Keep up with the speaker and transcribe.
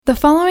The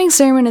following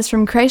sermon is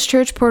from Christ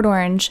Church, Port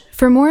Orange.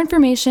 For more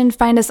information,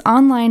 find us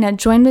online at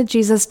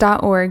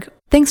joinwithjesus.org.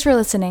 Thanks for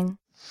listening.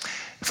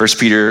 1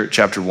 Peter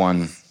chapter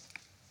 1,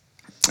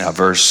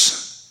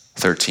 verse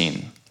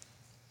 13.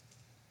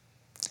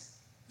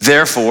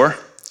 Therefore,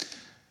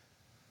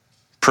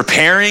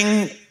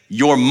 preparing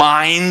your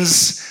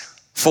minds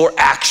for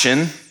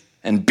action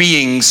and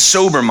being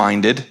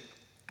sober-minded,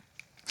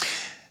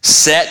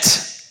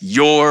 set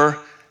your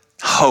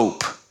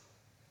hope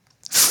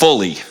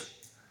fully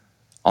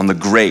on the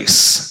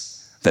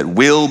grace that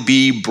will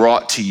be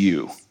brought to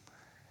you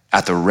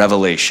at the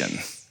revelation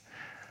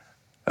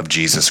of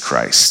Jesus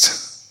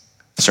Christ.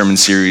 The sermon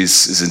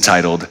series is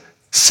entitled,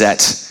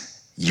 Set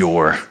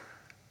Your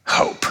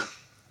Hope.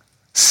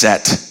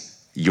 Set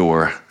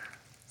your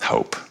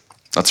hope.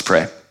 Let's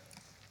pray.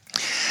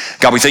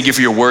 God, we thank you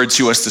for your word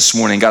to us this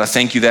morning. God, I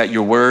thank you that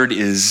your word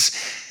is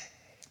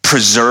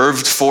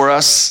preserved for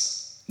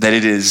us, that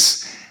it is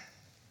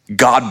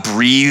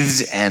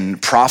God-breathed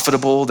and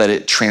profitable, that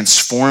it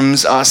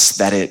transforms us,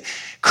 that it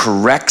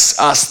corrects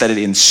us, that it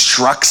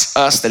instructs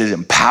us, that it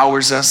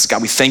empowers us.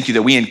 God, we thank you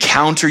that we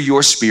encounter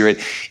your spirit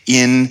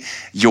in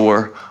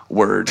your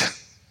word.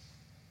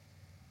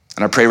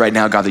 And I pray right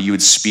now, God, that you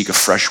would speak a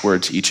fresh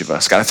word to each of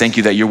us. God, I thank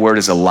you that your word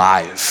is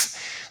alive,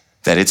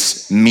 that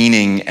its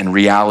meaning and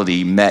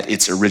reality met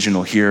its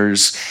original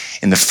hearers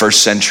in the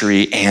first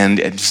century,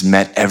 and it has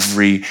met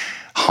every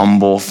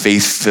humble,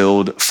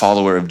 faith-filled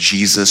follower of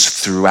Jesus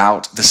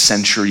throughout the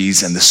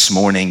centuries, and this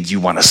morning you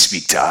want to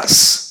speak to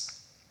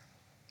us.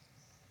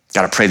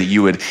 God, I pray that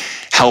you would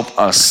help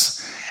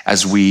us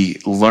as we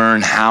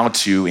learn how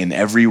to, in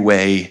every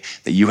way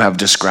that you have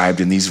described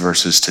in these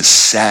verses, to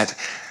set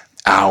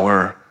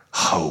our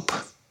hope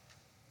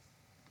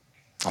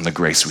on the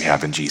grace we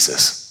have in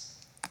Jesus.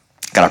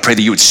 God, I pray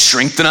that you would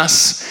strengthen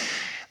us,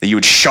 that you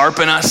would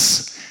sharpen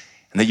us,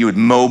 and that you would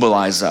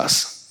mobilize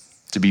us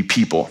to be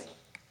people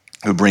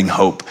who bring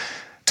hope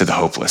to the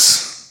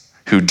hopeless,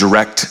 who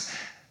direct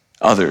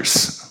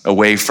others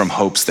away from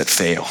hopes that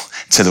fail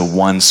to the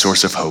one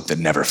source of hope that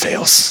never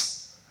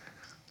fails.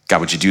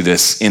 God, would you do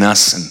this in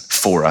us and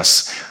for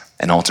us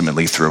and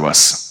ultimately through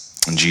us?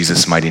 In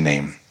Jesus' mighty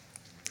name.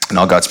 And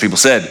all God's people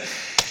said,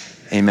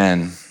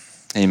 amen.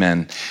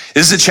 Amen.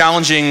 This is a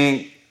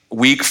challenging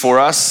week for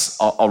us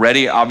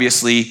already.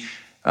 Obviously,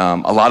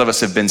 a lot of us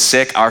have been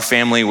sick. Our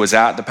family was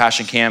at the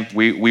Passion Camp.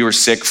 We were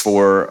sick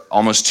for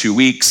almost 2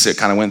 weeks. It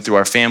kind of went through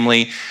our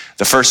family.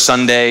 The first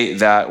Sunday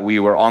that we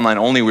were online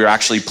only, we were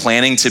actually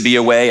planning to be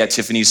away at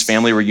Tiffany's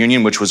family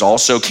reunion, which was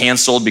also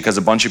canceled because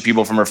a bunch of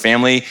people from her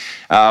family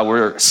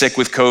were sick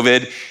with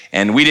COVID.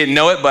 And we didn't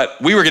know it, but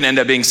we were going to end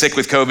up being sick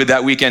with COVID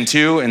that weekend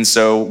too. And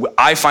so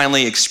I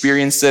finally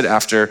experienced it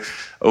after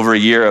over a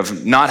year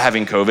of not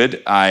having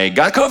COVID. I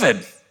got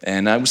COVID.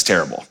 And it was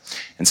terrible.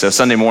 And so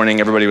Sunday morning,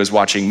 everybody was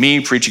watching me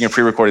preaching a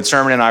pre-recorded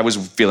sermon, and I was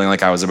feeling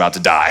like I was about to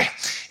die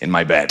in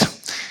my bed.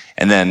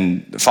 And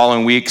then the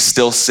following week,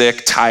 still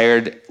sick,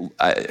 tired,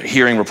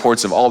 hearing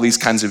reports of all these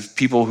kinds of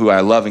people who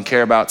I love and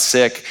care about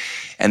sick.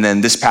 And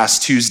then this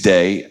past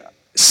Tuesday,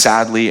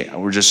 sadly,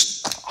 we're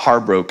just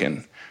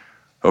heartbroken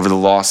over the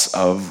loss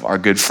of our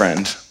good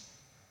friend,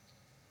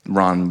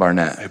 Ron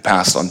Barnett, who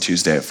passed on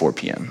Tuesday at 4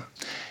 p.m.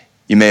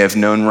 You may have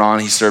known Ron.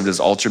 He served as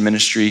altar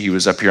ministry. He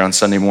was up here on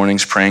Sunday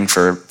mornings praying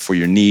for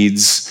your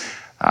needs,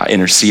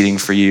 interceding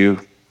for you.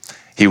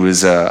 He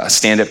was a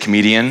stand-up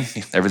comedian.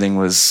 Everything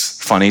was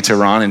funny to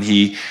Ron, and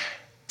he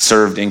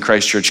served in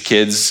Christ Church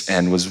Kids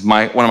and was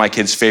one of my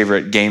kids'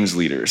 favorite games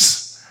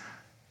leaders.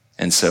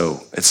 And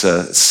so it's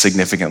a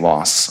significant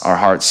loss. Our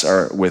hearts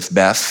are with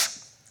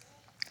Beth,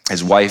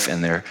 his wife,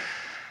 and their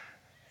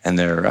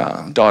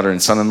daughter and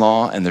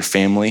son-in-law and their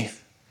family.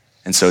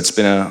 And so it's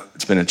been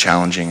a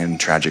challenging and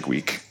tragic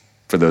week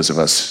for those of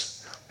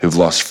us who've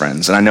lost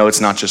friends. And I know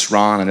it's not just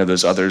Ron. I know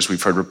there's others.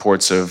 We've heard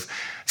reports of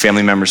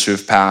family members who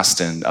have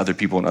passed and other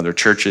people in other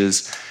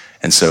churches.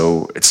 And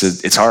so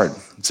it's hard.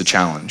 It's a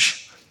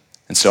challenge.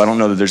 And so I don't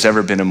know that there's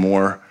ever been a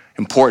more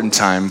important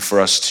time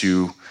for us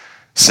to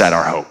set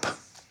our hope.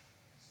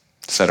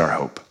 Set our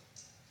hope.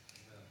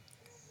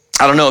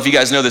 I don't know if you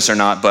guys know this or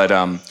not, but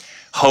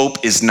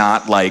hope is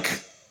not like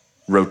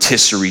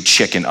rotisserie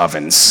chicken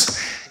ovens.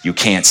 You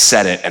can't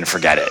set it and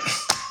forget it.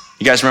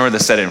 You guys remember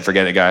the set it and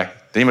forget it guy?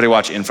 Did anybody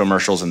watch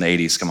infomercials in the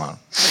 80s? Come on.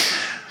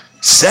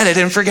 Set it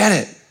and forget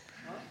it.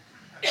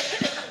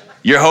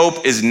 Your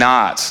hope is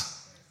not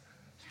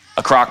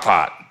a crock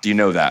pot. Do you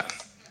know that?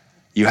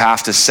 You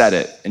have to set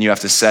it, and you have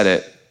to set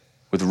it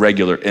with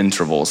regular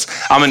intervals.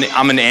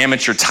 I'm an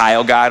amateur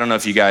tile guy. I don't know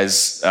if you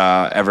guys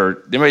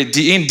anybody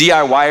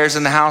DIYers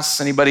in the house?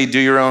 Anybody do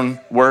your own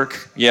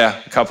work?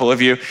 Yeah, a couple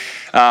of you.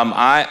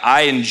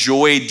 I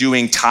enjoy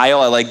doing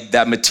tile. I like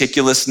that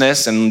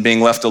meticulousness and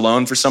being left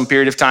alone for some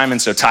period of time.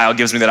 And so tile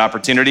gives me that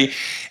opportunity.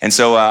 And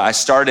so I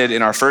started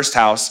in our first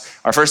house.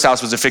 Our first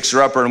house was a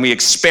fixer-upper, and we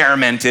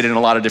experimented in a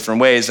lot of different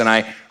ways. And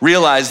I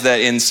realized that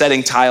in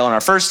setting tile in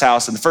our first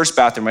house, in the first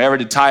bathroom I ever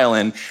did tile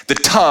in, the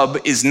tub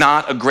is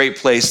not a great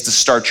place to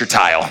start your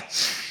tile.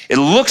 It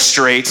looks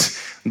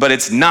straight, but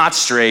it's not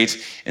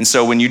straight. And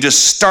so when you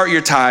just start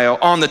your tile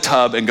on the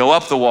tub and go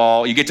up the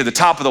wall, you get to the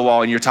top of the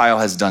wall and your tile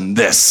has done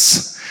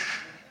this.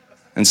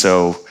 And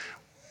so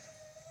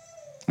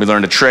we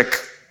learned a trick.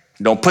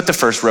 Don't put the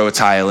first row of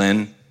tile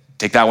in.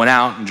 Take that one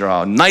out and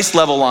draw a nice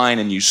level line,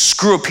 and you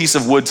screw a piece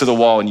of wood to the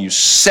wall and you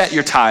set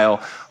your tile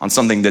on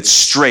something that's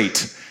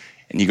straight.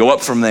 And you go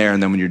up from there,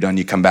 and then when you're done,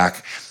 you come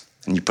back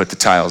and you put the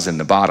tiles in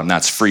the bottom.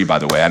 That's free, by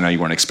the way. I know you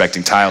weren't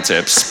expecting tile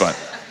tips, but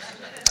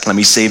let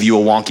me save you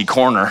a wonky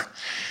corner.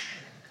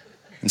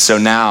 And so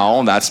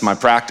now that's my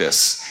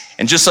practice.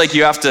 And just like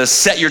you have to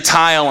set your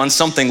tile on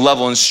something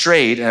level and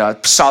straight, a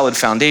solid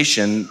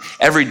foundation,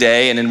 every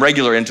day and in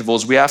regular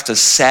intervals, we have to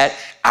set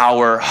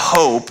our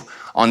hope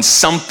on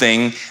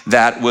something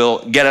that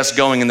will get us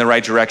going in the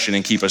right direction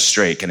and keep us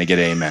straight. Can I get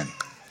an amen?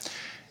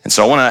 And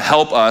so I want to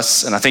help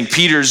us, and I think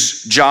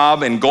Peter's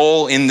job and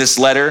goal in this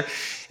letter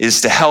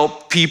is to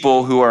help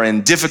people who are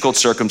in difficult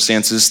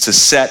circumstances to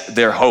set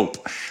their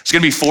hope. There's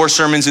going to be 4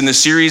 sermons in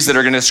this series that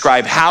are going to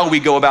describe how we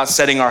go about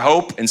setting our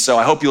hope, and so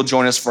I hope you'll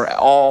join us for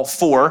all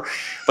 4.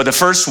 But the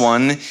first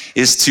one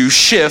is to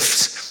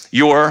shift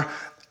your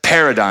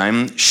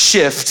paradigm.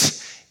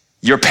 Shift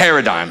your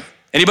paradigm.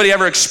 Anybody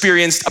ever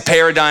experienced a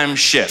paradigm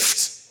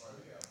shift?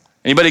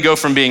 Anybody go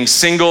from being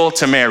single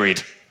to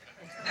married?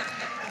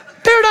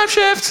 Paradigm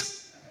shift.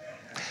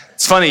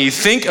 It's funny, you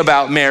think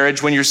about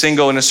marriage when you're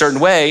single in a certain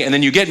way, and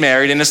then you get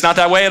married, and it's not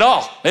that way at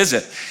all, is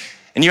it?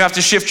 And you have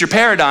to shift your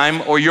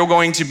paradigm, or you're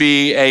going to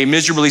be a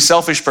miserably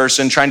selfish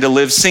person trying to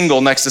live single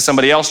next to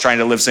somebody else trying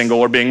to live single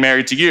or being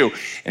married to you.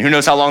 And who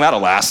knows how long that'll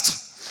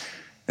last.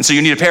 And so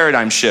you need a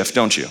paradigm shift,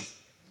 don't you?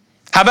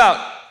 How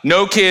about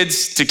no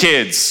kids to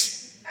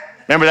kids?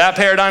 Remember that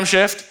paradigm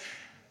shift?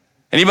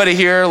 Anybody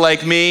here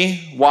like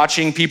me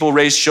watching people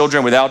raise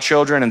children without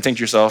children and think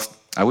to yourself,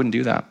 I wouldn't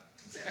do that.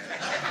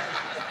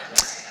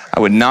 I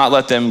would not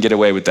let them get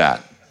away with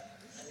that.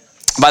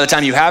 By the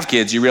time you have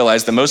kids, you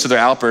realize that most of their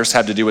outbursts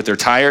have to do with they're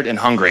tired and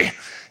hungry.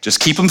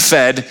 Just keep them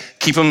fed,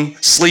 keep them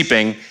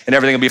sleeping, and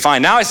everything will be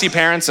fine. Now I see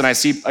parents and I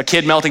see a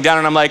kid melting down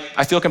and I'm like,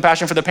 I feel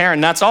compassion for the parent,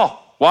 and that's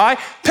all. Why?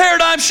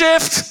 Paradigm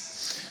shift.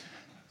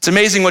 It's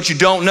amazing what you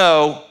don't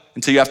know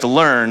until you have to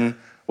learn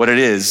what it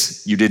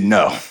is you didn't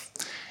know.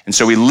 And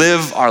so we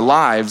live our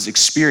lives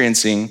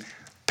experiencing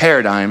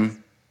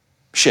paradigm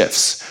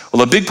shifts.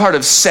 Well, a big part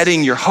of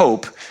setting your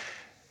hope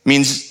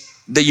means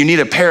that you need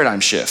a paradigm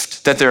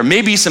shift, that there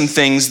may be some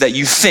things that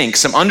you think,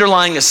 some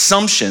underlying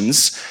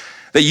assumptions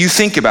that you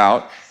think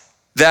about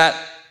that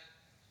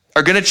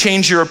are going to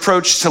change your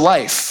approach to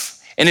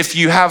life. And if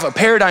you have a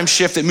paradigm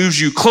shift that moves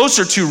you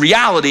closer to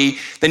reality,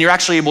 then you're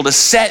actually able to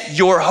set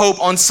your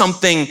hope on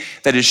something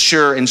that is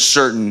sure and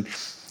certain,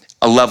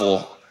 a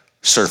level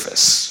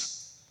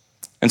surface.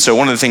 And so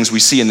one of the things we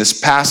see in this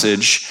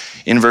passage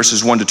in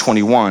verses 1 to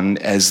 21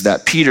 is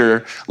that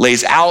Peter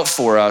lays out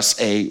for us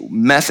a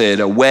method,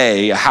 a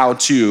way, a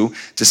how-to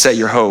set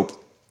your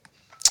hope,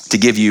 to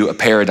give you a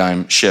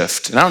paradigm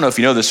shift. And I don't know if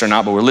you know this or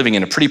not, but we're living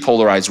in a pretty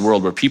polarized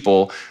world where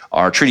people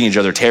are treating each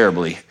other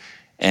terribly.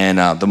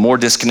 And the more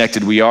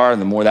disconnected we are,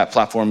 the more that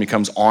platform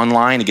becomes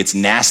online, it gets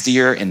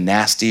nastier and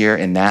nastier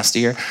and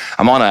nastier.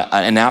 I'm on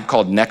an app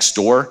called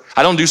Nextdoor.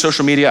 I don't do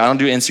social media. I don't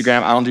do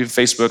Instagram. I don't do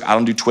Facebook. I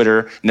don't do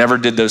Twitter. Never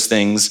did those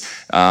things.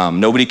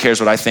 Nobody cares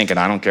what I think, and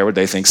I don't care what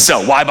they think.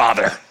 So why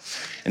bother?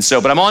 And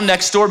so, but I'm on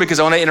Nextdoor because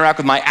I want to interact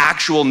with my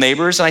actual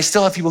neighbors, and I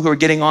still have people who are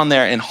getting on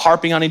there and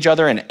harping on each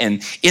other, and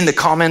in the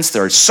comments,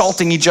 they're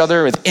assaulting each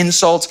other with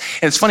insults.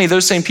 And it's funny,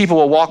 those same people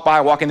will walk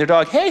by, walking their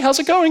dog, hey, how's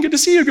it going? Good to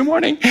see you, good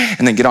morning.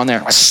 And then get on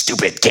there,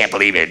 stupid, can't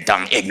believe it,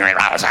 dumb, ignorant,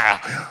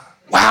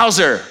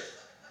 wowzer.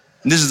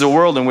 And this is the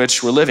world in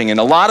which we're living. And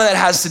a lot of that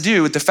has to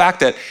do with the fact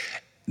that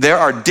there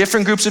are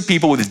different groups of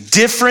people with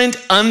different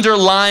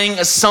underlying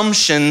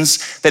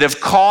assumptions that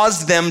have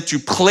caused them to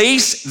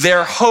place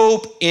their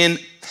hope in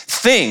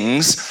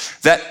things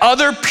that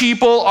other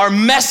people are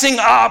messing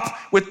up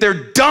with their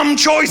dumb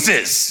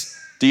choices.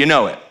 Do you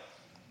know it?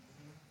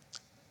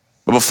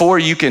 But before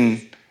you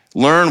can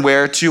learn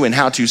where to and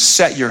how to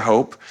set your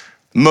hope,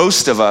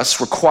 most of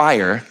us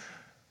require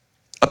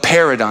a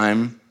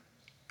paradigm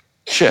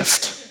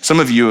shift. Some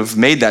of you have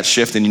made that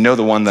shift, and you know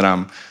the one that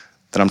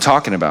I'm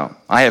talking about.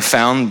 I have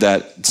found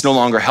that it's no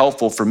longer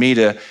helpful for me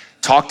to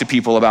talk to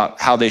people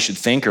about how they should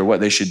think or what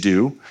they should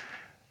do.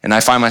 And I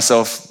find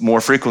myself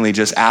more frequently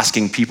just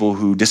asking people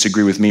who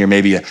disagree with me or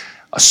maybe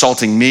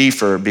assaulting me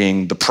for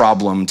being the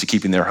problem to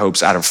keeping their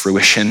hopes out of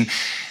fruition.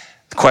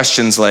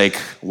 Questions like,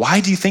 why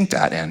do you think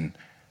that? And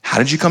how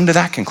did you come to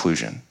that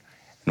conclusion?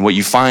 And what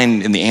you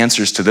find in the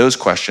answers to those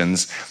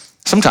questions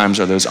sometimes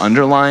are those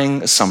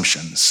underlying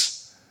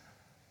assumptions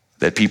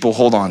that people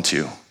hold on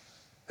to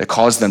that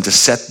cause them to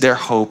set their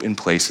hope in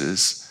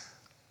places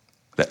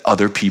that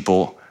other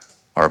people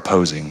are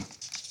opposing.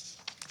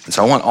 And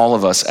so I want all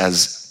of us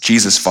as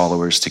Jesus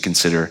followers to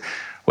consider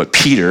what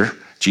Peter,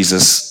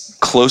 Jesus'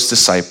 close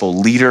disciple,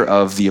 leader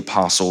of the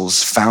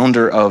apostles,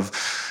 founder of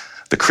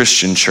the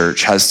Christian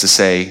church, has to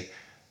say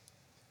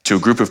to a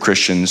group of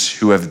Christians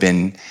who have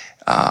been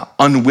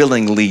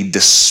unwillingly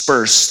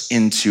dispersed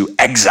into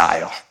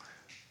exile.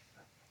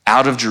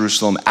 out of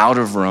Jerusalem, out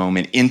of Rome,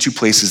 and into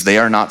places they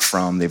are not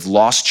from. They've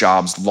lost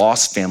jobs,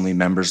 lost family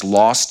members,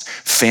 lost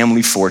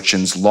family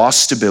fortunes,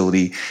 lost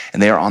stability,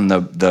 and they are on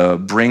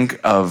the brink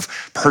of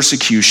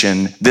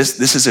persecution.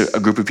 This is a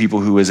group of people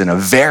who is in a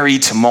very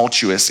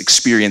tumultuous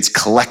experience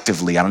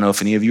collectively. I don't know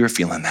if any of you are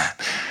feeling that.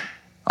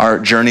 Our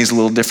journey is a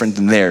little different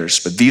than theirs,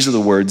 but these are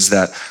the words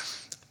that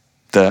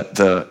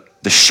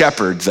the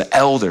shepherd, the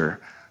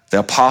elder, the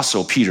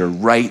apostle Peter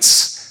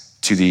writes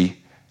to the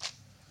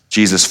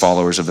Jesus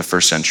followers of the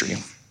first century.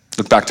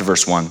 Look back to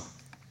verse 1.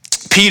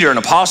 Peter, an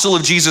apostle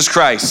of Jesus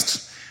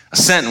Christ, a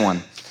sent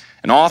one,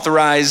 an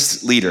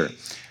authorized leader,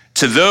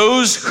 to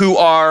those who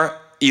are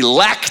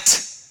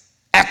elect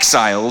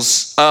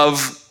exiles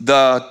of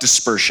the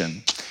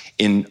dispersion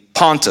in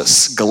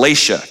Pontus,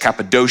 Galatia,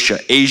 Cappadocia,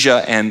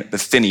 Asia, and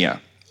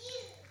Bithynia.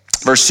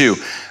 Verse 2,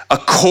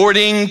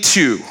 according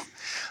to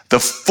the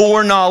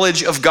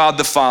foreknowledge of God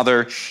the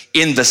Father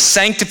in the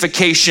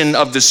sanctification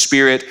of the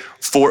Spirit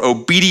for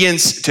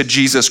obedience to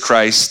Jesus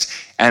Christ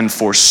and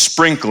for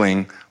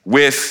sprinkling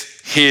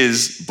with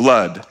his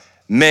blood.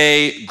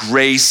 May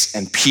grace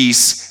and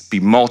peace be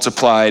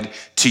multiplied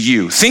to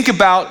you. Think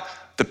about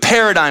the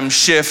paradigm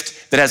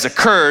shift that has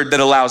occurred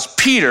that allows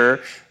Peter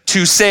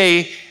to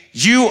say,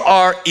 you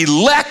are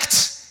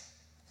elect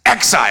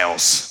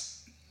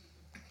exiles.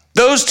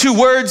 Those two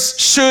words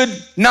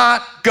should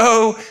not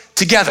go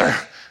together.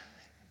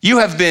 You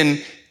have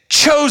been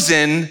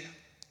chosen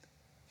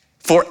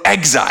for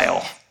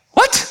exile.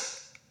 What?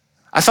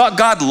 I thought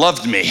God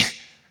loved me.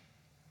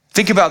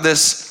 Think about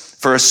this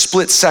for a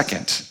split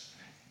second.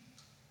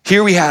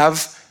 Here we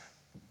have,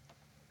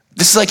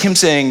 this is like him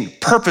saying,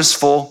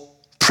 purposeful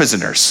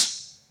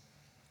prisoners.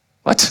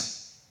 What?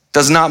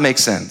 Does not make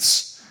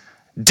sense.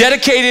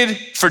 Dedicated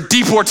for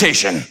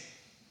deportation.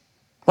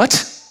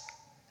 What?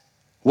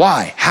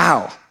 Why?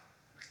 How?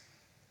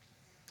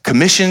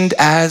 Commissioned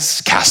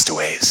as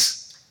castaways.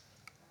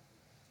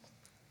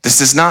 This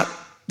does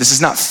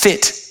not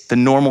fit the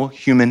normal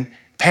human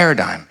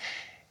paradigm.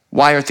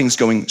 Why are things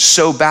going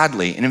so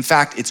badly? And in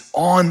fact, it's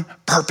on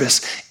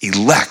purpose.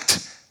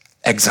 Elect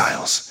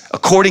exiles.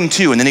 According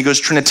to, and then he goes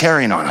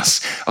Trinitarian on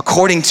us.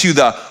 According to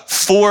the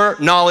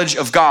foreknowledge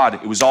of God.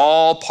 It was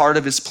all part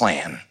of his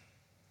plan.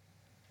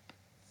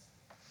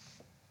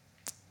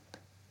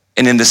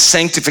 And in the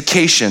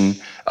sanctification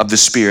of the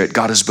Spirit,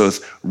 God is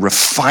both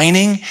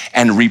refining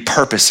and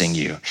repurposing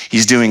you.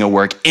 He's doing a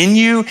work in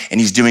you and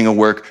he's doing a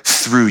work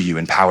through you,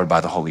 empowered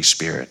by the Holy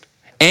Spirit.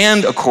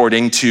 And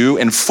according to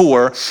and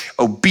for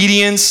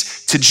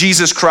obedience to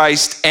Jesus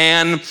Christ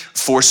and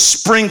for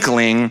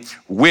sprinkling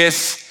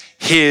with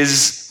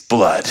his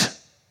blood.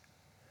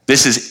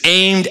 This is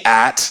aimed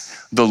at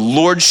the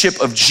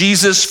lordship of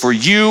Jesus for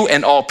you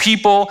and all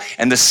people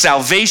and the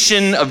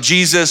salvation of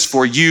Jesus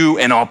for you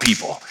and all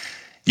people.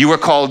 You are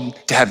called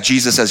to have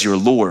Jesus as your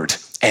Lord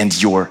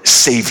and your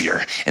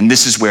Savior. And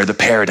this is where the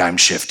paradigm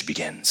shift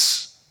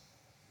begins.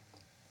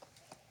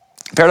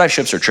 Paradigm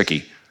shifts are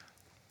tricky.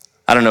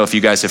 I don't know if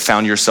you guys have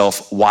found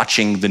yourself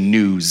watching the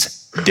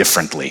news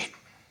differently.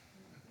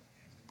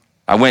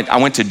 I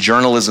went to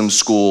journalism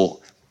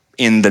school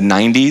in the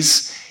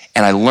 90s,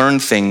 and I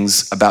learned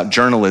things about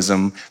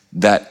journalism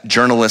that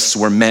journalists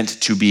were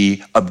meant to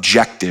be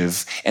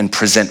objective and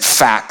present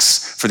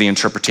facts for the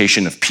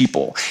interpretation of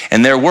people.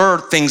 And there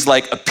were things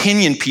like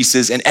opinion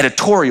pieces and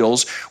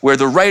editorials where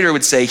the writer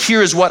would say,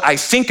 here is what I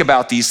think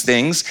about these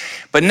things,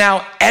 but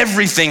now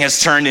everything has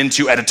turned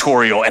into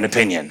editorial and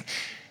opinion.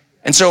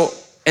 And so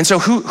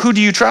who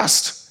do you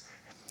trust?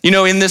 You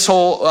know, in this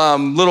whole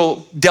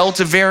little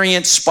Delta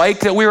variant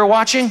spike that we were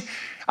watching,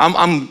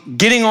 I'm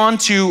getting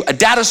onto a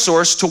data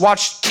source to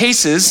watch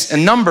cases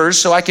and numbers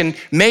so I can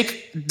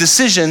make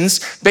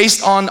decisions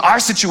based on our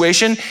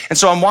situation. And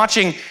so I'm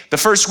watching the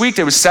first week,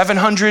 there was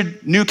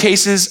 700 new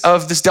cases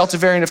of this Delta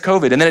variant of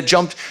COVID. And then it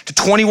jumped to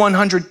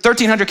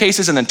 1,300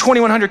 cases, and then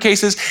 2,100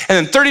 cases, and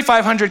then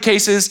 3,500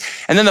 cases.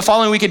 And then the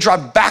following week, it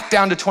dropped back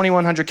down to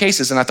 2,100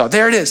 cases. And I thought,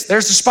 there it is,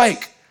 there's the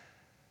spike.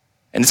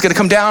 And it's gonna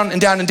come down and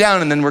down and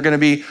down, and then we're gonna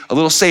be a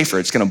little safer.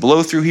 It's gonna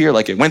blow through here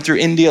like it went through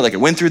India, like it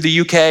went through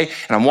the UK,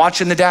 and I'm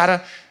watching the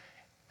data.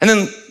 And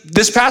then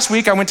this past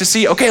week, I went to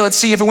see, okay, let's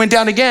see if it went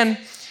down again.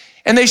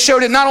 And they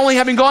showed it not only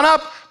having gone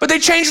up, but they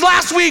changed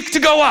last week to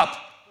go up.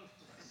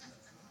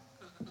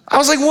 I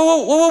was like,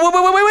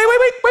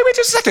 wait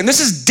just a second. This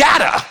is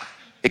data.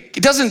 It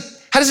doesn't,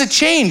 how does it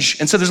change?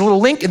 And so there's a little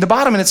link in the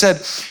bottom, and it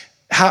said,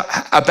 how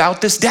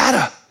about this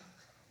data?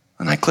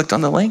 And I clicked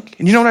on the link,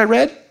 and you know what I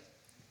read?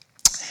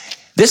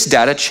 This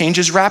data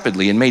changes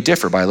rapidly and may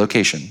differ by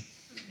location.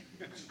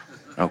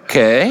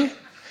 Okay.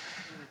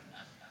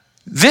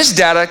 This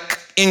data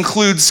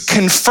includes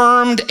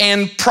confirmed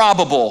and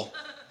probable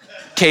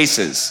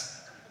cases.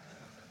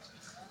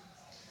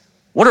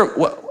 What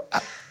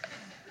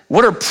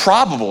are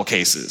probable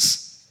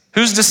cases?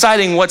 Who's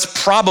deciding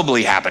what's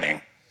probably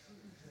happening?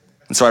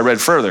 And so I read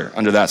further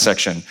under that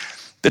section.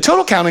 The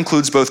total count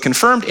includes both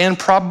confirmed and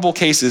probable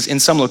cases in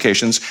some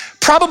locations.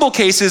 Probable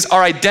cases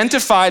are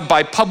identified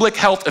by public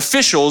health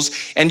officials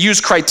and use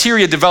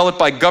criteria developed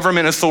by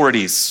government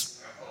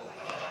authorities.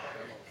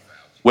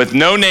 with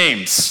no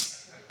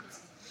names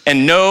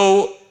and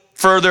no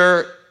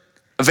further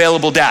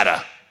available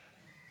data,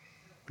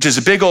 which is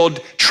a big old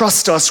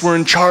trust us, we're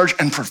in charge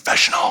and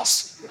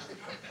professionals.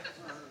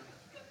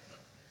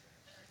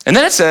 And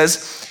then it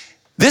says,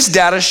 this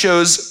data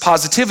shows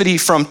positivity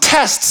from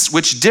tests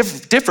which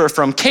differ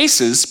from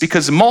cases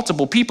because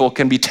multiple people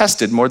can be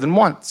tested more than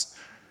once.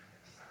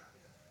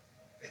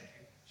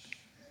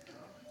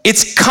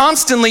 It's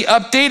constantly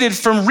updated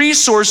from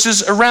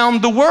resources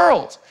around the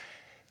world.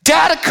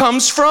 Data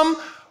comes from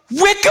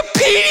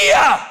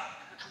Wikipedia.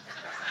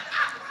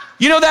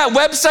 You know that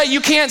website you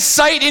can't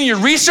cite in your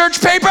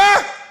research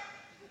paper?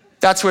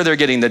 That's where they're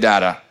getting the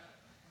data.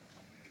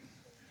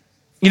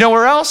 You know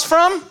where else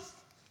from?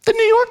 The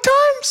New York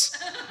Times.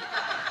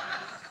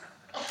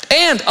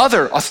 And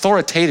other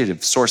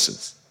authoritative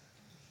sources.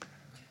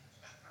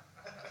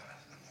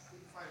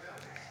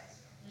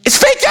 It's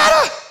fake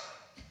data.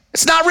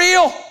 It's not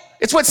real.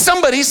 It's what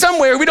somebody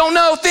somewhere we don't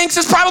know thinks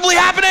is probably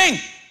happening.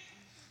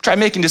 Try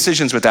making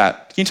decisions with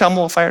that. Can you tell them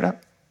a little fired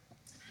up?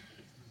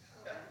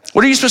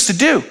 What are you supposed to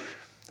do?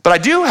 But I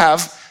do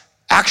have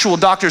actual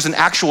doctors and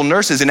actual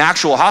nurses in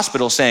actual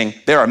hospitals saying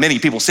there are many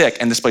people sick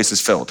and this place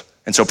is filled.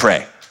 And so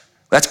pray.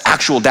 That's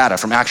actual data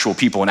from actual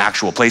people in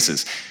actual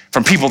places,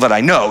 from people that I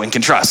know and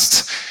can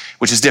trust,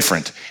 which is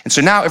different. And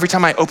so now every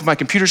time I open my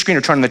computer screen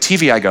or turn on the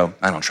TV, I go,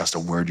 I don't trust a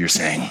word you're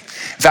saying. In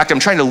fact, I'm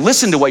trying to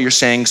listen to what you're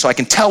saying so I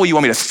can tell what you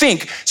want me to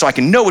think, so I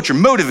can know what your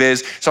motive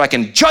is, so I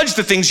can judge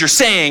the things you're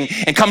saying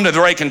and come to the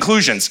right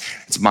conclusions.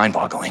 It's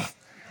mind-boggling.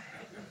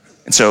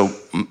 And so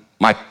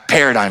my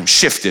paradigm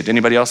shifted.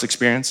 Anybody else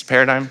experience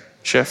paradigm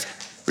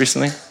shift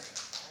recently?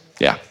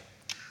 Yeah.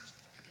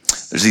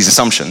 There's these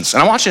assumptions.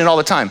 And I'm watching it all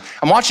the time.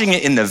 I'm watching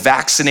it in the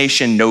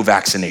vaccination, no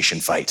vaccination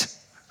fight.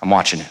 I'm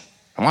watching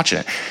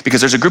it because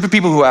there's a group of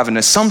people who have an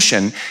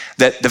assumption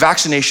that the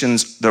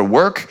vaccinations, they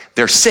work,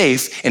 they're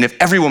safe, and if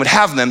everyone would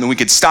have them, then we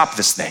could stop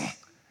this thing.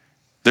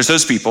 There's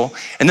those people.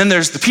 And then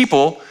there's the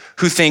people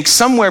who think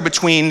somewhere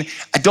between,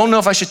 I don't know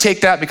if I should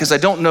take that because I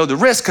don't know the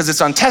risk because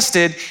it's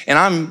untested, and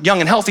I'm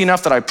young and healthy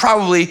enough that I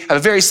probably have a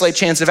very slight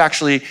chance of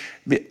actually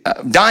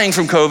dying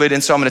from COVID,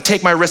 and so I'm gonna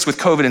take my risk with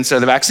COVID instead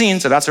of the vaccine,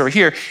 so that's over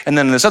here. And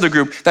then this other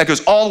group, that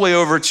goes all the way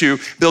over to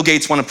Bill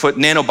Gates wanna put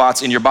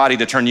nanobots in your body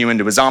to turn you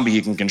into a zombie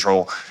you can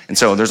control. And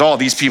so there's all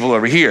these people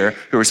over here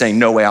who are saying,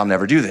 no way, I'll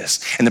never do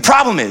this. And the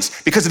problem is,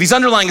 because of these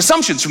underlying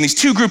assumptions from these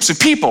two groups of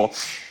people,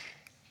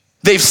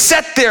 they've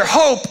set their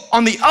hope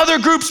on the other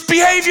group's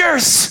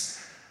behaviors.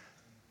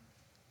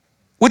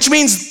 Which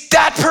means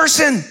that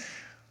person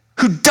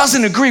who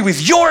doesn't agree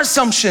with your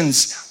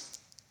assumptions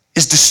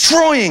is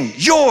destroying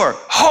your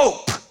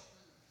hope.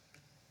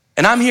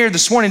 And I'm here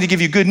this morning to give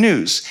you good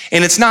news.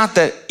 And it's not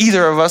that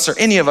either of us or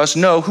any of us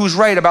know who's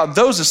right about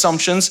those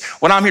assumptions.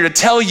 What I'm here to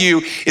tell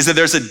you is that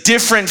there's a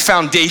different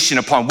foundation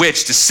upon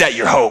which to set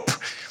your hope.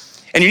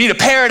 And you need a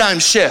paradigm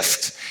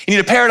shift. You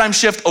need a paradigm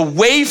shift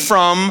away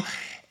from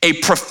a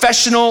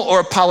professional or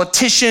a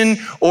politician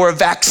or a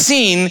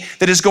vaccine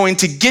that is going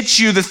to get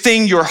you the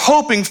thing you're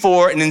hoping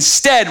for, and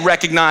instead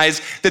recognize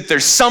that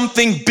there's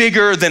something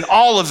bigger than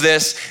all of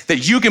this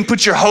that you can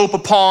put your hope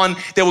upon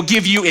that will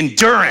give you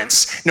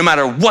endurance no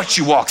matter what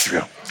you walk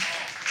through.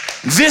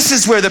 This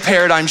is where the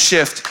paradigm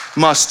shift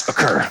must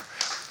occur.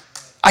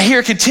 I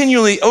hear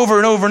continually over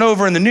and over and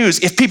over in the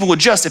news, if people would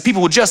just, if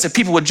people would just, if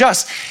people would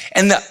just.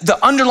 And the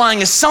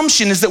underlying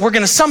assumption is that we're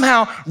gonna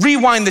somehow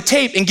rewind the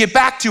tape and get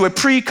back to a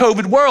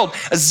pre-COVID world,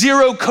 a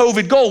zero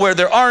COVID goal where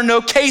there are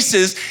no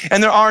cases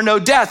and there are no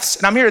deaths.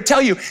 And I'm here to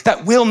tell you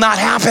that will not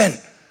happen.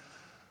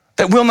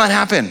 That will not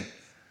happen.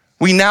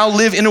 We now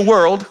live in a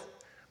world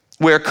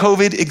where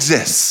COVID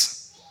exists.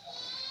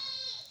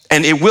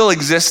 And it will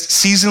exist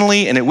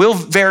seasonally, and it will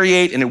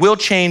variate, and it will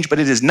change, but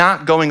it is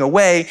not going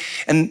away.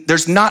 And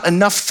there's not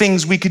enough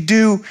things we could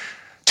do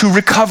to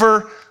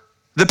recover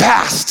the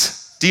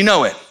past. Do you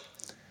know it?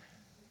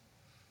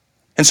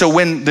 And so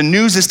when the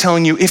news is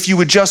telling you, if you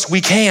would just,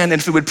 we can,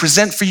 and if it would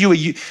present for you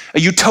a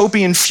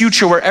utopian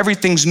future where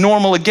everything's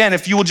normal again,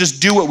 if you will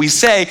just do what we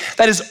say,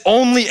 that is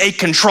only a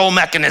control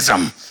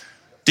mechanism.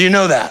 Do you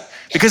know that?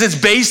 Because it's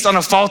based on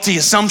a faulty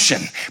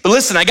assumption. But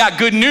listen, I got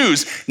good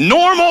news.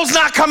 Normal's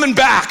not coming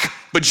back,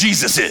 but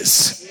Jesus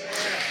is.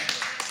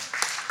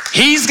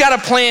 He's got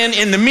a plan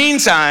in the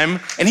meantime,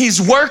 and he's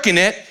working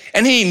it,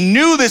 and he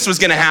knew this was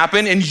gonna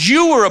happen, and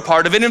you were a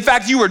part of it. In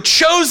fact, you were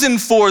chosen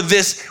for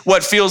this,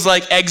 what feels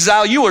like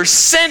exile. You were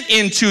sent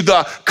into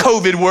the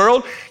COVID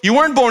world. You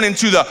weren't born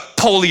into the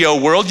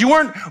polio world. You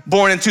weren't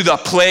born into the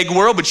plague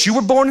world, but you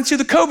were born into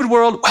the COVID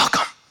world.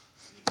 Welcome.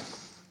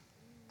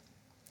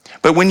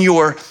 But when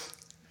your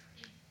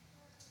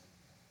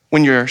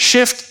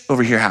shift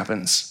over here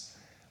happens,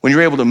 when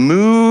you're able to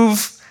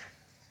move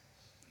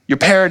your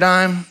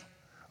paradigm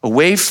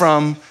away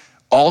from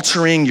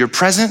altering your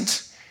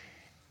present,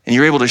 and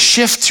you're able to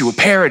shift to a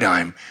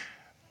paradigm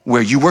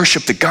where you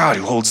worship the God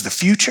who holds the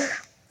future,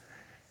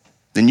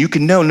 then you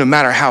can know no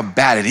matter how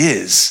bad it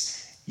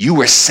is, you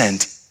were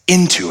sent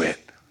into it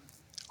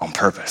on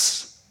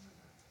purpose.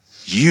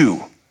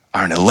 You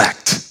are an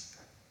elect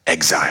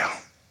exile.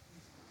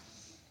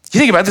 You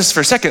think about this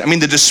for a second. I mean,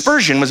 the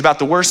dispersion was about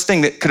the worst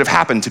thing that could have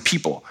happened to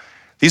people.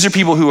 These are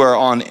people who are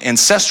on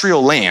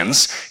ancestral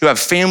lands, who have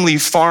family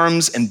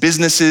farms and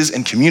businesses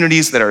and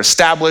communities that are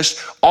established.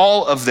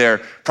 All of their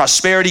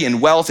prosperity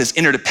and wealth is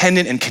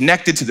interdependent and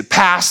connected to the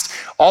past.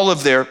 All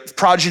of their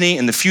progeny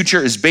in the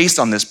future is based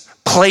on this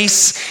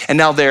place. And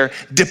now they're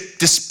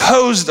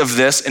disposed of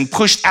this and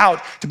pushed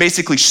out to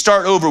basically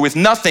start over with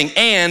nothing.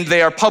 And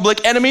they are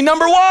public enemy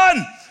number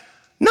one.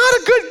 Not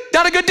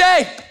a good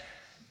day.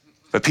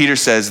 But Peter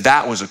says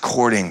that was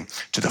according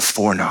to the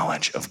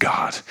foreknowledge of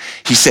God.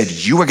 He said,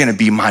 you are gonna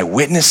be my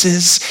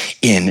witnesses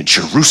in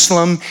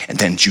Jerusalem and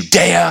then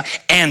Judea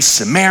and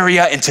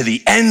Samaria and to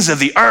the ends of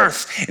the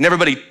earth. And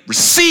everybody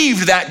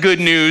received that good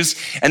news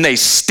and they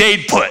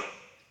stayed put.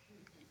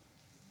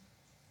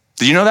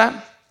 Did you know that?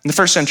 In the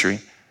first century,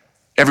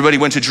 everybody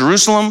went to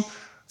Jerusalem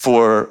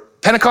for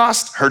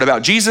Pentecost, heard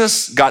about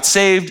Jesus, got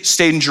saved,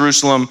 stayed in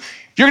Jerusalem.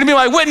 You're gonna be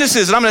my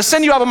witnesses and I'm gonna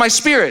send you out with my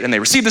spirit. And they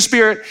received the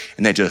spirit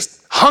and they just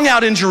hung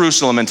out in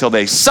Jerusalem until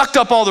they sucked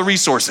up all the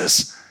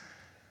resources.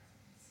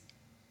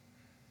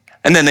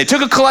 And then they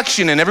took a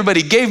collection and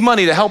everybody gave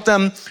money to help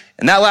them,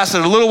 and that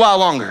lasted a little while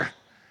longer.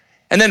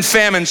 And then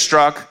famine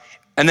struck,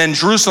 and then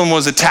Jerusalem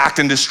was attacked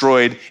and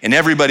destroyed, and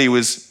everybody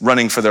was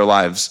running for their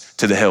lives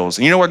to the hills.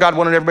 And you know where God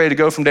wanted everybody to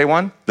go from day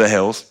one? The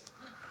hills.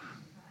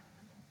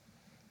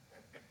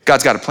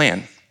 God's got a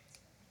plan.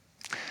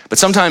 But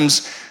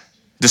sometimes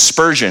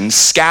dispersion,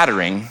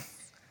 scattering,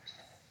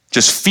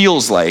 just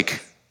feels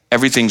like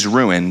everything's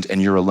ruined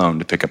and you're alone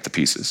to pick up the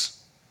pieces.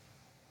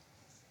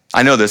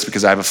 I know this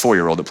because I have a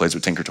 4-year-old that plays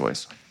with Tinker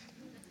Toys.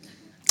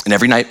 And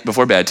every night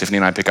before bed, Tiffany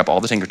and I pick up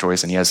all the Tinker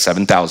Toys, and he has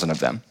 7,000 of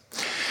them.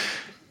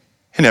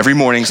 And every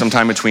morning,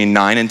 sometime between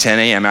 9 and 10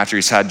 a.m., after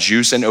he's had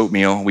juice and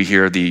oatmeal, we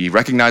hear the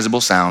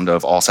recognizable sound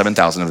of all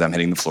 7,000 of them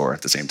hitting the floor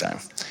at the same time.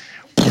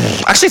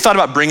 I actually thought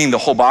about bringing the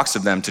whole box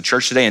of them to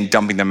church today and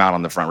dumping them out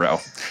on the front row,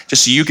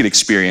 just so you could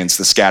experience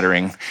the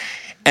scattering.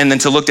 And then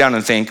to look down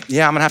and think,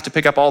 yeah, I'm gonna have to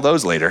pick up all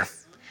those later.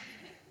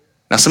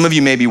 Now, some of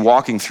you may be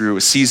walking through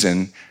a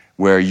season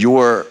where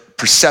your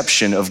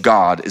perception of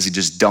God is he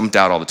just dumped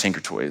out all the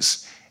Tinker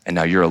Toys, and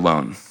now you're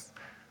alone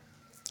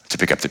to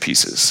pick up the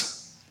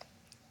pieces.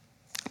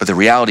 But the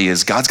reality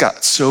is God's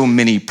got so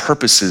many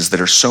purposes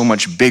that are so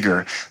much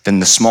bigger than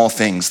the small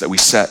things that we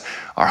set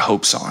our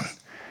hopes on.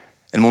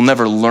 And we'll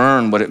never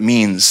learn what it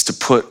means to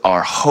put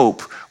our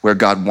hope where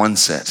God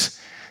wants it,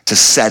 to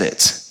set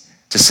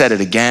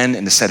it again,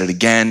 and to set it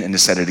again, and to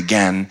set it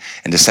again,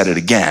 and to set it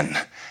again,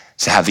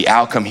 to have the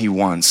outcome he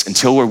wants,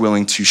 until we're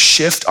willing to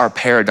shift our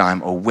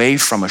paradigm away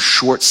from a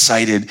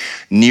short-sighted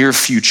near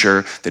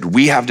future that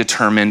we have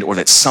determined or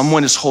that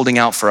someone is holding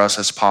out for us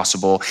as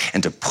possible,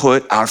 and to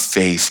put our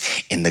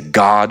faith in the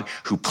God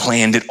who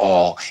planned it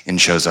all and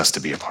chose us to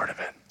be a part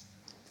of it.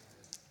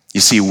 You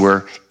see,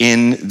 we're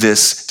in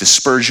this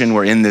dispersion,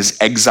 we're in this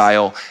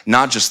exile,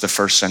 not just the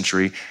first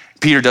century.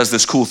 Peter does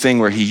this cool thing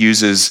where he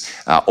uses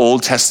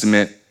Old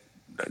Testament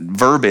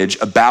verbiage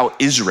about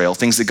Israel,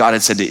 things that God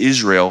had said to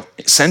Israel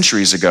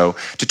centuries ago,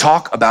 to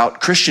talk about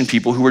Christian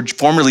people who were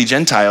formerly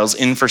Gentiles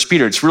in 1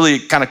 Peter. It's really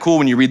kind of cool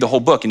when you read the whole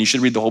book, and you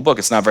should read the whole book.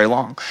 It's not very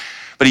long.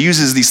 But he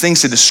uses these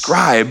things to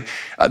describe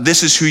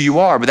this is who you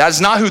are. But that is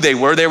not who they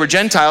were. They were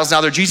Gentiles,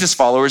 now they're Jesus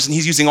followers, and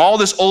he's using all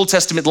this Old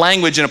Testament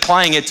language and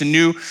applying it to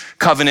new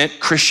covenant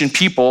Christian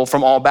people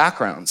from all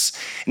backgrounds.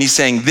 And he's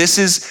saying, this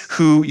is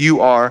who you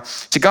are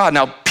to God.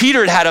 Now,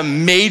 Peter had a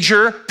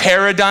major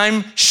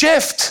paradigm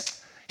shift.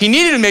 He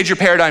needed a major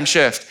paradigm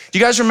shift. Do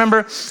you guys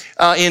remember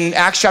in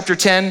Acts chapter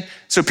 10?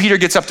 So Peter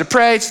gets up to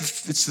pray.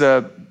 It's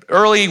the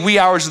early wee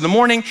hours of the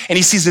morning, and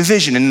he sees a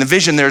vision. And in the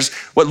vision, there's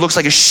what looks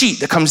like a sheet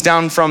that comes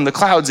down from the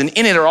clouds, and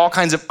in it are all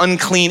kinds of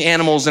unclean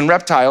animals and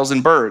reptiles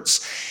and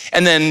birds.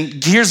 And then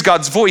here's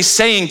God's voice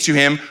saying to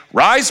him,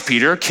 rise,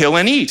 Peter, kill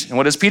and eat. And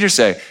what does Peter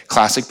say?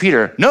 Classic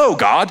Peter, no,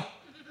 God,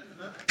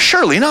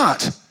 surely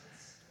not.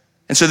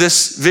 And so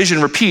this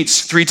vision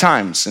repeats 3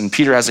 times, and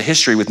Peter has a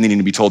history with needing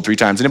to be told 3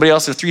 times. Anybody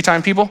else have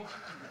 3-time people?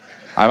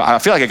 I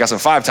feel like I got some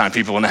 5-time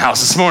people in the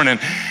house this morning.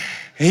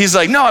 He's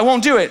like, no, I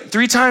won't do it.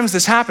 3 times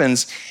this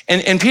happens.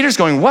 And Peter's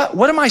going,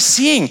 what am I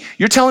seeing?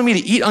 You're telling me to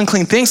eat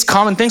unclean things,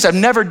 common things? I've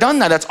never done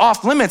that. That's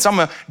off limits. I'm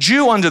a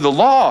Jew under the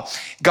law.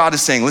 God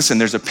is saying, listen,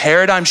 there's a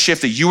paradigm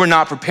shift that you were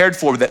not prepared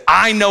for, that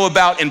I know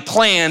about and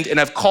planned and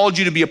have called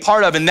you to be a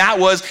part of. And that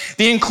was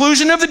the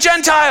inclusion of the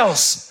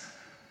Gentiles.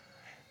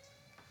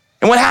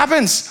 And what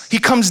happens? He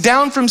comes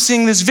down from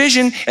seeing this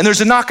vision, and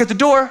there's a knock at the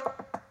door,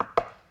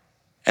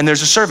 and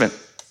there's a servant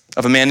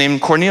of a man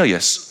named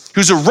Cornelius,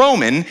 who's a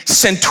Roman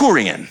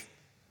centurion,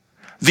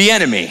 the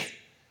enemy,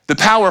 the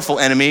powerful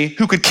enemy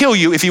who could kill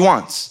you if he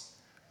wants.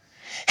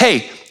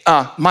 Hey,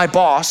 my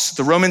boss,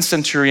 the Roman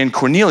centurion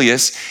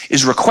Cornelius,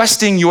 is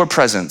requesting your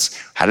presence.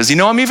 How does he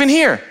know I'm even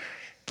here?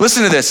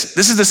 Listen to this.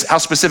 This is how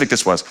specific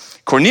this was.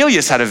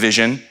 Cornelius had a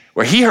vision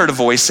where he heard a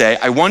voice say,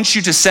 I want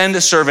you to send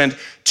a servant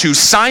to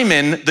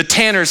Simon the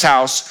tanner's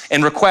house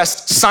and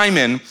request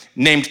Simon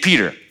named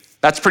Peter.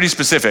 That's pretty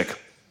specific.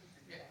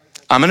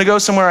 I'm gonna go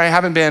somewhere I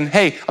haven't been.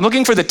 Hey, I'm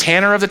looking for the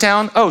tanner of the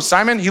town. Oh,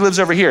 Simon, he lives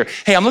over here.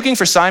 Hey, I'm looking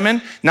for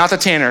Simon, not the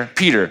tanner,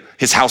 Peter,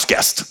 his house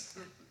guest.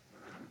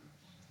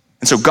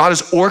 And so God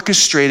is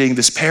orchestrating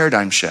this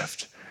paradigm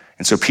shift.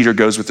 And so Peter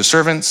goes with the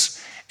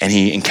servants and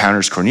he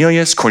encounters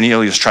Cornelius.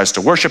 Cornelius tries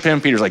to worship him.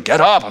 Peter's like, get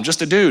up, I'm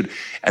just a dude.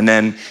 And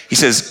then he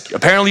says,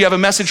 apparently you have a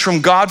message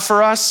from God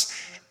for us.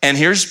 And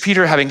here's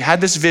Peter having had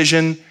this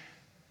vision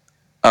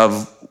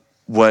of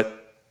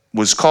what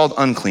was called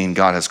unclean,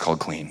 God has called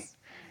clean.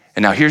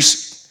 And now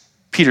here's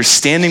Peter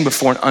standing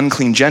before an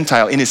unclean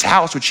Gentile in his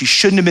house, which he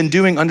shouldn't have been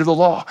doing under the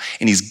law.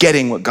 And he's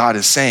getting what God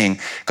is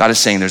saying. God is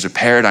saying there's a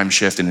paradigm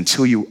shift, and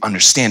until you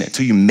understand it,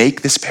 until you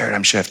make this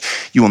paradigm shift,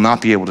 you will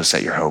not be able to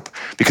set your hope.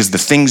 Because the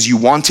things you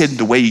wanted,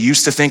 the way you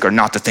used to think, are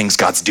not the things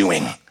God's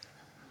doing.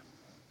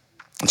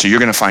 And so you're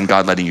gonna find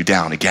God letting you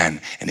down again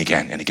and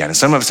again and again. And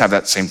some of us have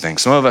that same thing.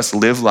 Some of us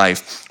live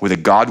life with a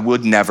God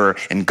would never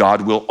and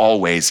God will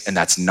always, and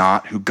that's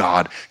not who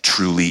God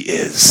truly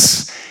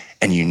is.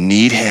 And you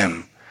need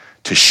him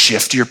to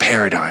shift your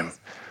paradigm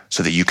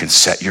so that you can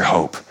set your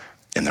hope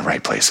in the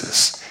right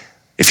places.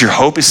 If your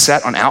hope is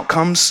set on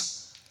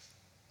outcomes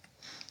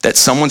that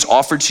someone's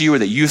offered to you or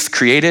that you've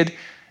created,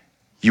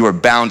 you are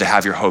bound to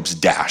have your hopes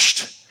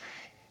dashed.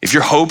 If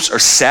your hopes are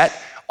set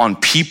on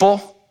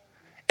people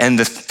and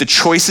the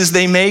choices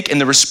they make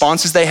and the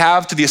responses they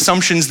have to the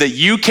assumptions that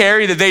you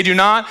carry that they do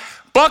not,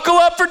 buckle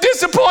up for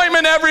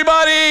disappointment,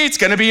 everybody. It's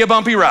gonna be a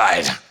bumpy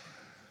ride.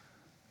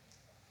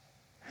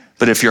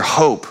 But if your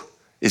hope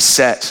is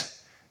set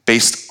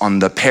based on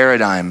the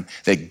paradigm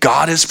that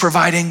God is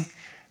providing,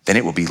 then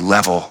it will be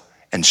level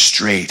and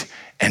straight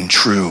and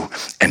true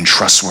and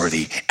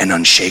trustworthy and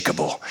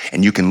unshakable.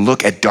 And you can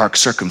look at dark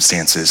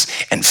circumstances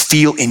and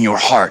feel in your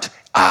heart,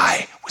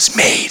 I was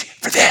made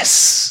for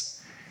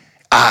this.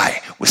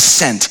 I was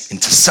sent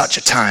into such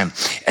a time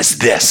as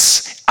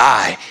this.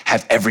 I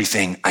have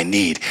everything I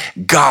need.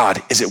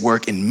 God is at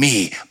work in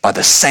me by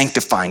the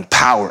sanctifying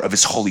power of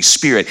his Holy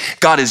Spirit.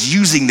 God is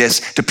using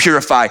this to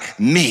purify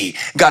me.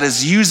 God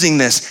is using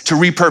this to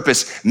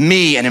repurpose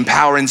me and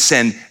empower and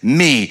send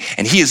me.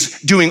 And he is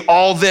doing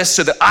all this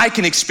so that I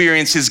can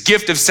experience his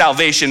gift of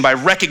salvation by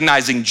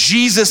recognizing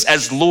Jesus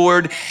as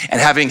Lord and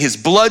having his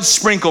blood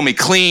sprinkle me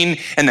clean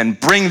and then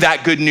bring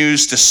that good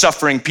news to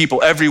suffering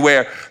people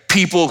everywhere,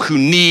 people who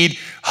need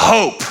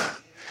hope.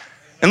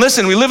 And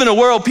listen, we live in a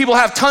world, people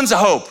have tons of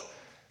hope.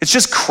 It's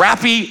just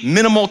crappy,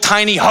 minimal,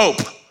 tiny hope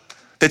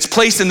that's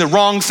placed in the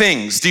wrong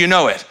things. Do you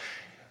know it?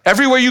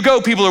 Everywhere you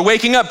go, people are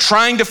waking up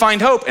trying to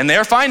find hope, and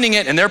they're finding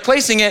it and they're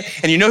placing it.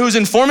 And you know who's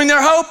informing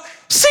their hope?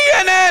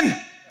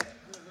 CNN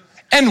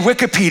and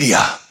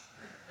Wikipedia.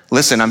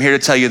 Listen, I'm here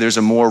to tell you there's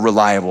a more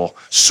reliable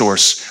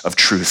source of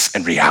truth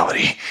and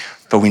reality,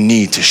 but we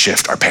need to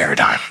shift our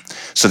paradigm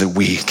so that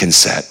we can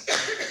set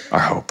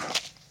our hope.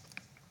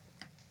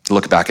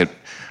 Look back at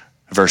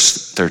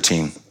verse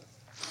 13.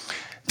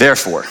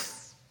 Therefore,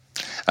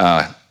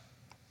 I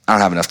don't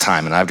have enough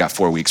time, and I've got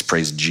 4 weeks,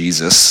 praise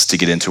Jesus, to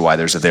get into why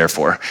there's a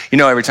therefore. You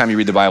know, every time you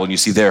read the Bible and you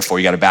see therefore,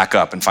 you got to back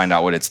up and find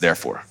out what it's there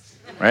for,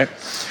 right?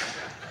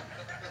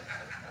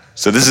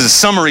 So this is a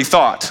summary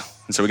thought,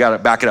 and so we got to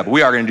back it up.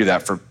 We are going to do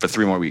that for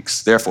 3 more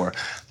weeks. Therefore,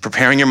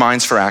 preparing your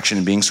minds for action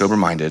and being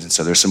sober-minded, and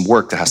so there's some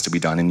work that has to be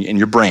done in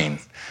your brain.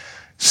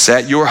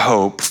 Set your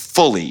hope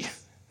fully,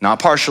 not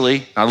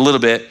partially, not a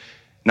little bit,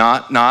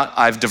 Not,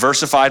 I've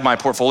diversified my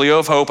portfolio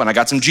of hope and I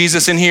got some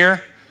Jesus in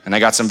here and I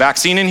got some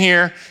vaccine in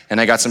here and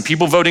I got some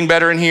people voting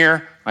better in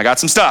here. I got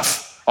some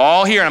stuff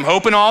all here and I'm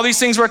hoping all these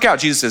things work out.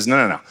 Jesus says,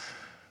 no.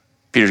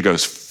 Peter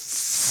goes,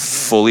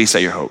 fully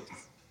set your hope.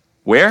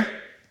 Where?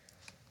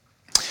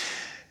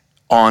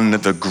 On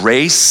the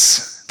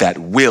grace that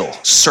will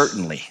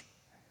certainly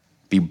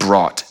be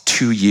brought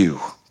to you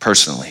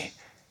personally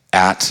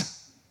at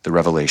the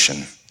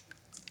revelation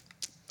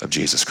of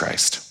Jesus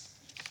Christ.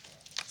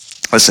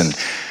 Listen,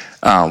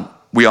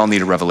 we all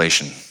need a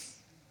revelation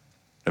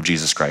of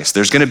Jesus Christ.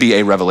 There's going to be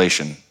a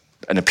revelation,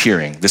 an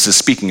appearing. This is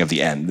speaking of the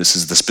end. This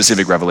is the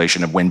specific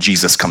revelation of when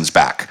Jesus comes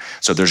back.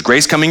 So there's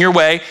grace coming your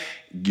way.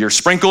 You're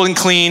sprinkled and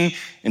clean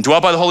and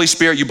dwelt by the Holy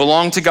Spirit. You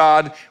belong to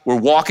God. We're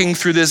walking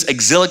through this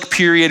exilic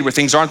period where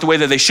things aren't the way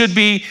that they should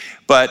be,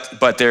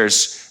 but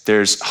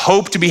there's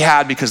hope to be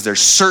had because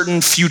there's certain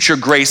future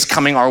grace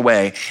coming our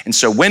way. And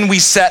so when we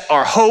set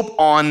our hope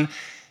on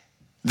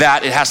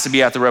that, it has to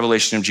be at the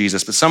revelation of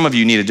Jesus. But some of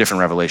you need a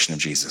different revelation of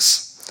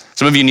Jesus.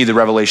 Some of you need the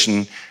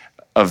revelation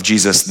of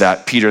Jesus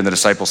that Peter and the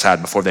disciples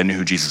had before they knew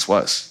who Jesus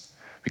was.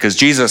 Because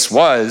Jesus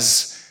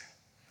was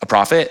a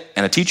prophet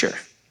and a teacher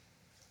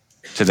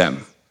to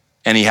them.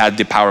 And he had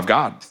the power of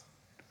God.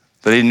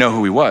 But they didn't know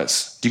who he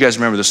was. Do you guys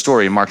remember the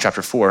story in Mark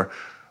chapter 4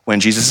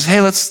 when Jesus says,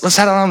 hey, let's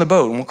head out on the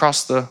boat and we'll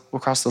cross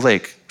the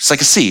lake. It's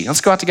like a sea.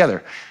 Let's go out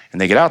together. And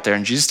they get out there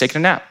and Jesus is taking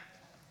a nap.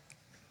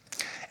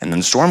 And then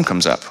the storm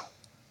comes up.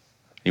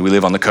 We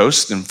live on the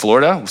coast in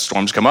Florida.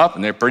 Storms come up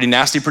and they're pretty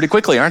nasty pretty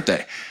quickly, aren't they?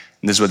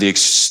 And this is what the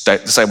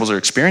disciples are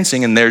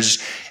experiencing. And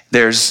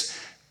there's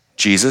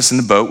Jesus in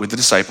the boat with the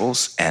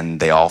disciples and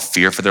they all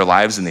fear for their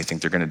lives and they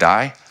think they're going to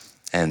die.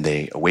 and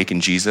they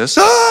awaken Jesus.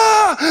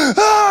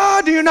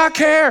 Do you not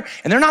care?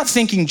 And they're not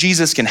thinking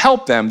Jesus can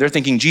help them. They're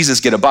thinking Jesus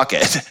get a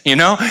bucket,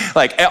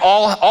 like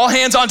all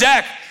hands on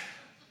deck.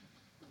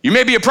 You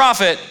may be a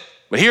prophet,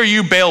 but here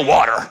you bail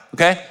water,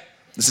 okay?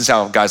 This is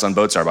how guys on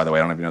boats are, by the way.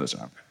 I don't know if you know this or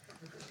not.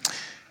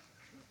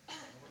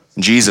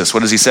 Jesus, what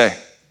does he say?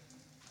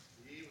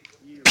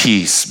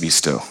 Peace, be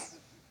still.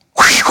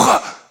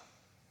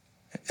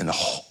 And the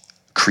whole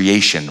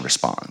creation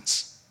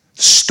responds.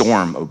 The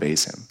storm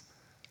obeys him.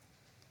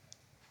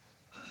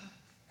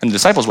 And the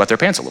disciples wet their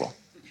pants a little.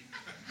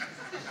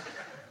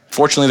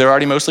 Fortunately, they're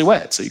already mostly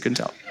wet, so you couldn't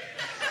tell.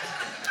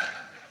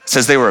 It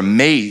says they were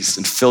amazed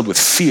and filled with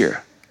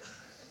fear.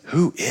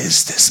 Who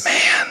is this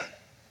man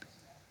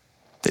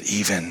that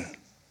even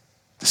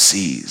the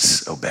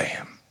seas obey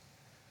him?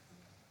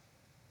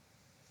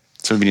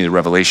 So we need a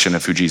revelation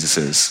of who Jesus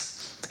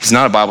is. He's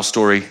not a Bible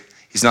story.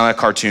 He's not a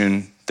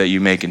cartoon that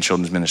you make in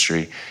children's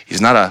ministry. He's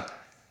not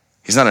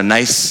a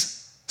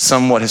nice,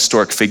 somewhat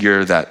historic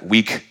figure that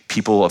weak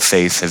people of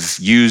faith have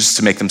used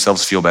to make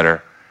themselves feel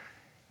better.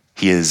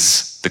 He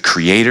is the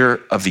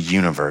creator of the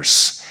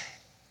universe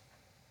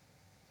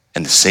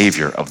and the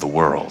savior of the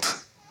world.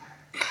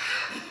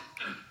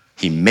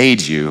 He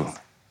made you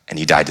and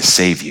he died to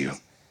save you,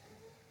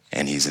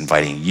 and he's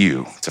inviting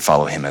you to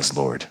follow him as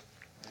Lord.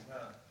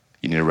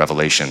 You need a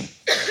revelation.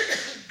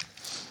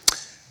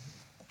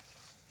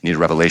 You need a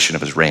revelation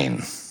of his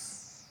reign.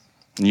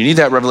 And you need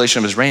that revelation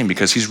of his reign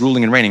because he's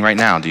ruling and reigning right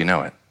now. Do you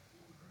know it?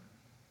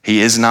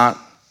 He is not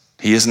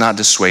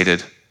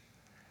dissuaded.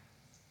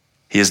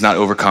 He is not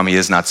overcome. He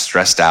is not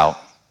stressed out.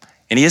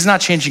 And he is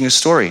not changing his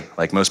story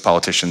like most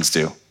politicians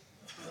do.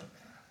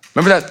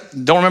 Remember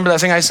that? Don't remember that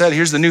thing I said?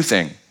 Here's the new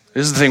thing.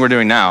 This is the thing we're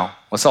doing now.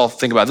 Let's all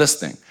think about this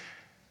thing.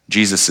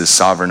 Jesus is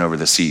sovereign over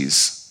the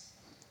seas.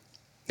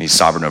 He's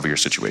sovereign over your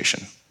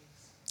situation.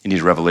 You need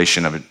a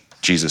revelation of a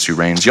Jesus who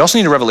reigns. You also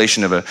need a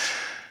revelation of a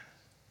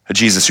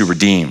Jesus who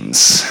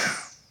redeems.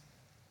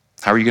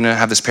 How are you going to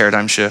have this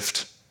paradigm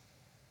shift?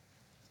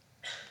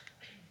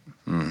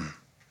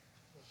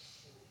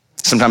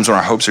 Sometimes when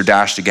our hopes are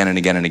dashed again and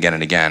again and again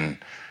and again,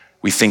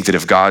 we think that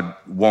if God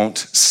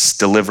won't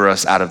deliver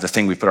us out of the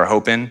thing we put our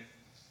hope in,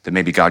 that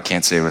maybe God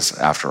can't save us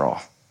after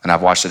all. And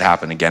I've watched it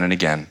happen again and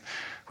again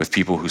with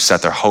people who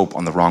set their hope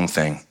on the wrong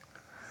thing.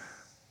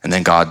 And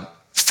then God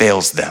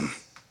fails them,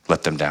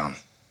 let them down.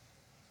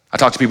 I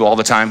talk to people all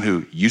the time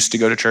who used to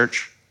go to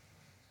church.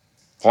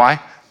 Why?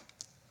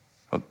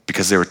 Well,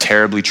 because they were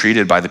terribly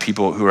treated by the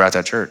people who were at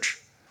that church.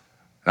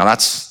 Now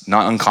that's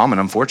not uncommon,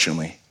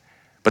 unfortunately.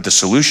 But the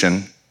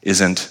solution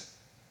isn't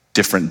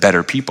different,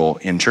 better people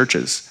in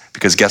churches.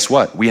 Because guess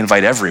what? We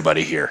invite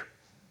everybody here.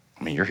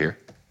 I mean, you're here.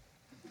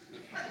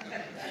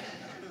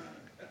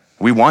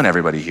 We want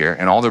everybody here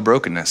and all their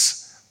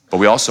brokenness, but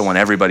we also want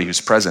everybody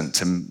who's present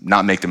to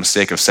not make the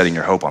mistake of setting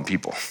your hope on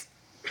people.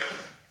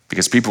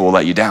 Because people will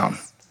let you down.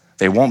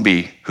 They won't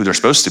be who they're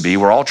supposed to be.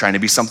 We're all trying to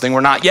be something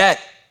we're not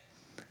yet.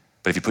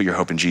 But if you put your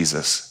hope in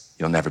Jesus,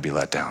 you'll never be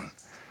let down.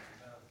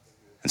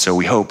 And so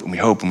we hope and we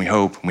hope and we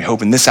hope and we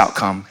hope in this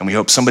outcome, and we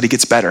hope somebody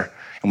gets better,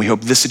 and we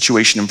hope this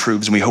situation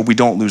improves, and we hope we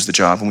don't lose the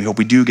job, and we hope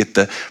we do get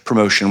the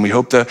promotion, and we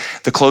hope the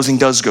closing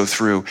does go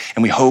through,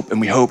 and we hope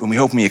and we hope and we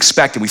hope and we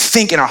expect, and we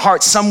think in our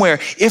hearts somewhere,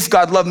 if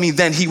God loved me,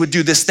 then he would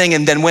do this thing,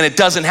 and then when it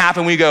doesn't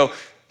happen, we go,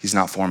 he's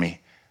not for me,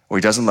 or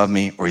he doesn't love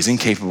me, or he's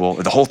incapable,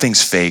 or the whole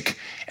thing's fake.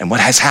 And what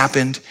has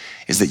happened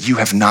is that you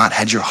have not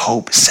had your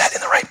hope set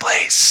in the right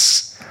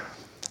place.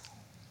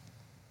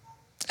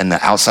 And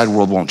the outside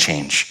world won't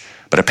change,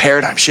 but a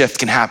paradigm shift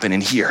can happen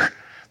in here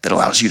that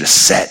allows you to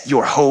set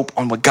your hope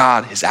on what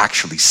God has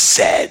actually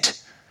said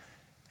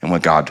and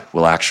what God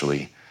will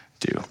actually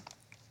do.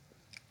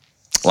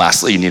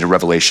 Lastly, you need a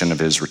revelation of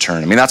his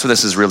return. I mean, that's what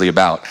this is really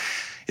about.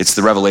 It's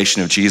the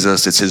revelation of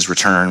Jesus. It's his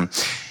return.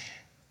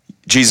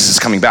 Jesus is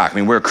coming back. I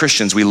mean, we're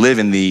Christians. We live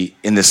in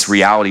this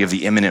reality of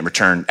the imminent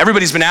return.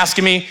 Everybody's been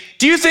asking me,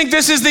 do you think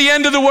this is the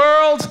end of the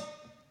world?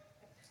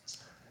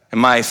 And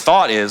my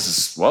thought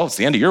is, well, it's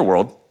the end of your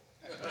world.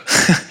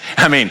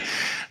 I mean,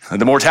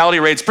 the mortality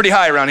rate's pretty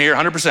high around here,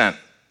 100%.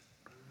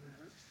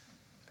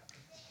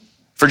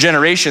 For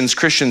generations,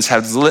 Christians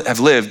have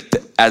lived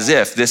as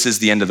if this is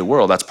the end of the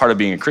world. That's part of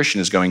being a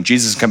Christian, is going,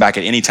 Jesus can come back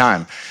at any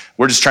time.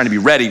 We're just trying to be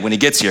ready when he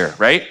gets here,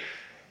 right?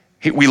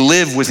 We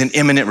live with an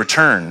imminent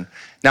return.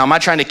 Now, am I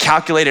trying to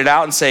calculate it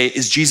out and say,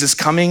 is Jesus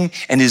coming?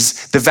 And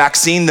is the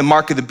vaccine the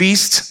mark of the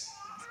beast?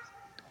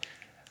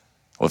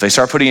 Well, if they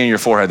start putting it in your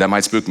forehead, that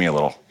might spook me a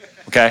little,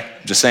 okay?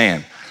 I'm just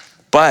saying.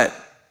 But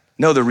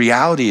no, the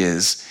reality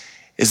is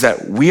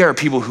that we are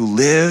people who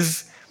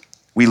live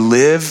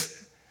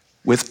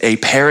with a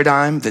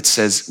paradigm that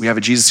says we have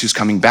a Jesus who's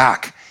coming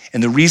back.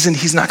 And the reason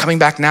he's not coming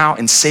back now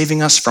and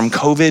saving us from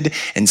COVID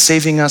and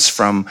saving us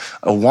from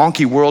a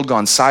wonky world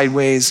gone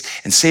sideways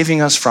and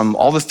saving us from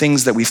all the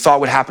things that we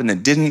thought would happen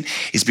that didn't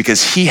is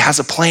because he has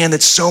a plan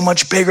that's so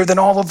much bigger than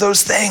all of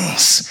those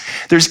things.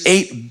 There's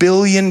 8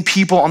 billion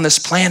people on this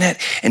planet,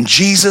 and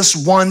Jesus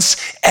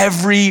wants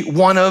every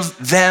one of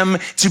them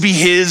to be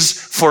his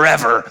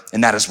forever.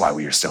 And that is why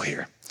we are still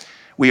here.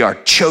 We are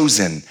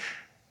chosen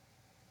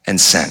and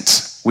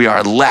sent. We are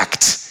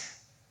elect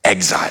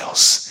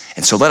exiles.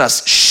 And so let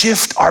us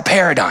shift our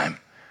paradigm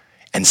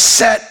and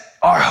set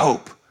our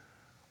hope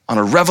on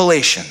a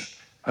revelation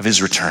of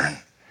his return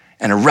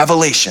and a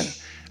revelation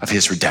of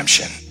his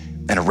redemption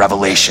and a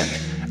revelation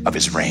of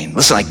his reign.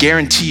 Listen, I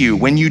guarantee you,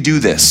 when you do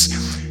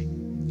this,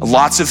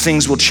 lots of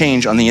things will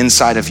change on the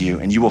inside of you,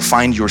 and you will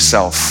find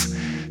yourself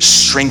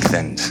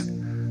strengthened,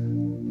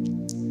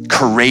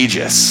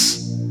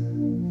 courageous,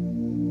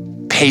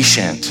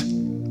 patient,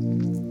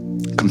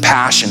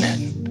 compassionate,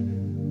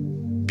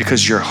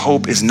 because your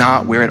hope is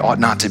not where it ought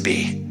not to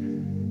be.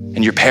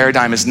 And your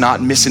paradigm is not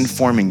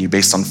misinforming you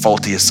based on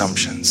faulty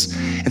assumptions.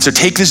 And so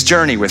take this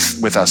journey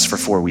with us for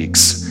 4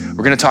 weeks.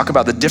 We're gonna talk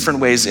about the different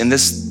ways in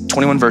this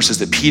 21 verses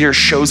that Peter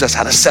shows us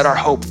how to set our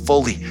hope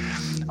fully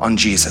on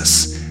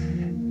Jesus.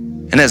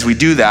 And as we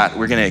do that,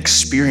 we're gonna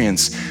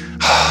experience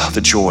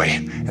the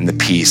joy and the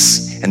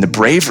peace and the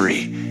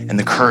bravery and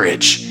the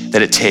courage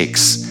that it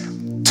takes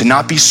to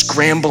not be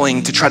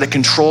scrambling to try to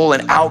control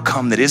an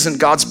outcome that isn't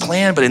God's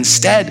plan, but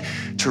instead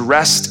to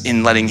rest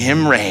in letting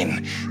him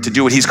reign, to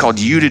do what he's called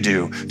you to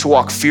do, to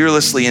walk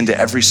fearlessly into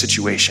every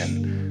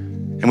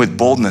situation, and with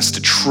boldness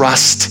to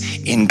trust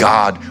in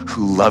God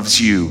who loves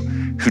you,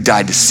 who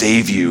died to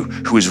save you,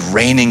 who is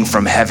reigning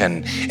from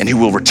heaven, and who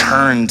will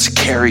return to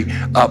carry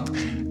up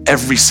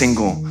every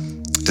single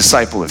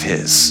disciple of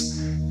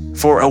his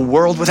for a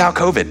world without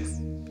COVID,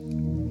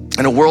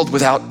 and a world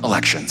without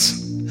elections,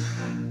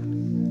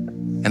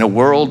 and a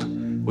world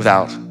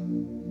without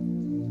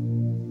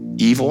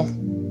evil,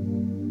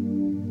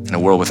 and a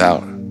world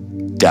without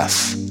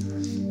death.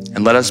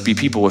 And let us be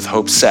people with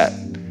hope set,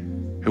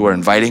 who are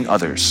inviting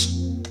others,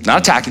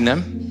 not attacking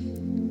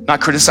them, not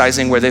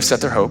criticizing where they've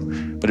set their hope,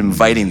 but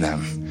inviting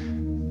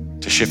them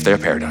to shift their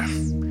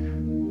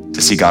paradigm,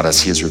 to see God as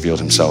he has revealed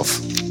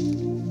himself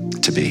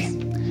to be.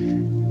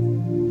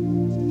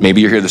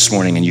 Maybe you're here this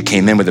morning and you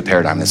came in with a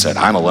paradigm that said,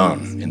 I'm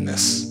alone in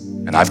this,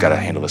 and I've got to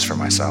handle this for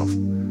myself.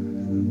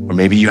 Or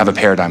maybe you have a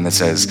paradigm that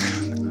says,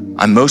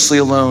 I'm mostly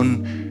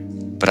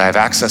alone, but I have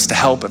access to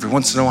help every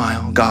once in a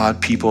while.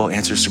 God, people,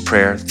 answers to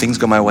prayer, things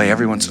go my way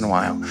every once in a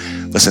while.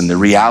 Listen, the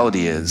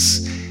reality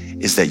is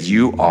that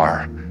you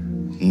are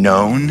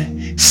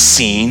known,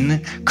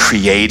 seen,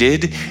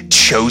 created,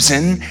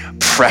 chosen,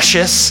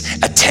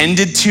 precious,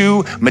 attended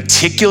to,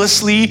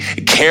 meticulously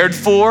cared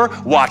for,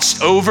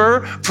 watched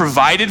over,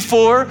 provided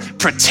for,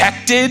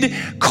 protected,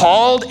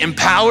 called,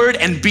 empowered,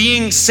 and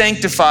being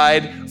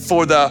sanctified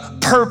for the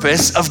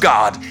purpose of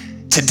God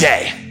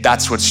today.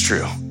 That's what's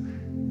true.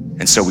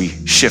 And so we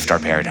shift our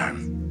paradigm,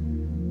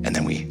 and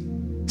then we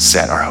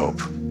set our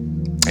hope.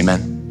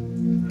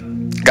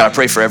 Amen. God, I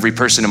pray for every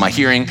person in my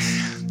hearing,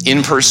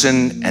 in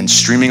person and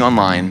streaming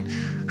online,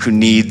 who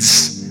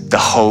needs the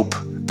hope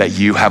that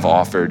you have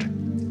offered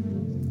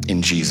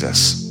in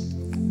Jesus,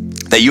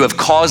 that you have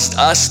caused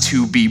us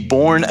to be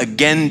born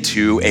again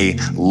to a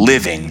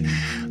living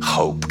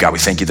hope. God, we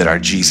thank you that our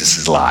Jesus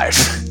is alive.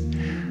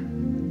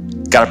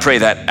 God, I pray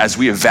that as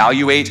we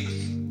evaluate,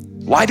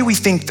 why do we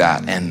think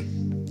that?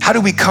 And how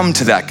do we come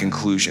to that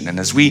conclusion? And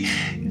as we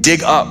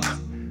dig up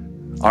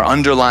our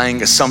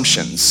underlying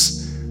assumptions,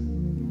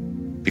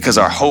 because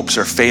our hopes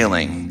are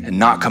failing and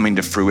not coming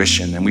to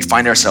fruition, and we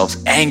find ourselves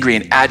angry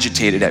and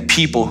agitated at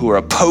people who are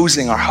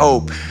opposing our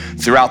hope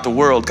throughout the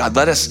world, God,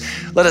 let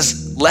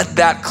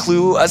that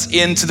clue us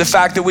into the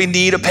fact that we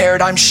need a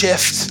paradigm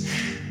shift.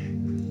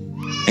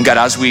 And God,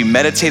 as we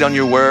meditate on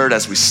your word,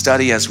 as we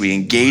study, as we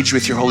engage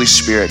with your Holy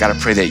Spirit, God, I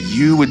pray that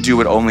you would do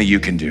what only you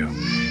can do.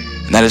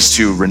 And that is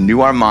to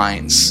renew our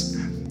minds,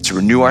 to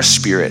renew our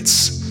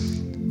spirits,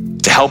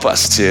 to help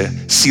us to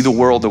see the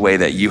world the way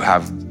that you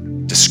have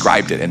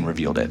described it and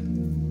revealed it.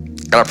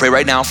 God, I pray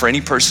right now for any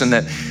person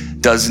that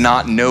does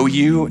not know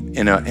you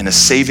in a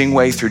saving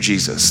way through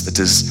Jesus, that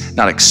does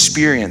not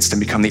experience and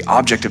become the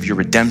object of your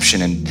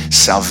redemption and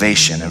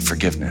salvation and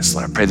forgiveness.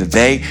 Lord, I pray that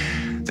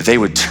they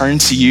would turn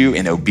to you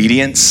in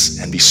obedience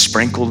and be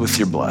sprinkled with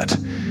your blood,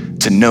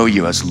 to know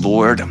you as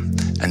Lord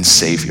and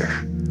Savior,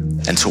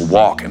 and to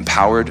walk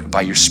empowered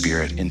by your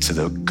Spirit into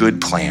the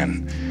good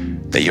plan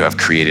that you have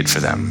created for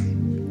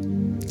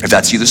them. If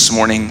that's you this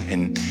morning,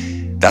 and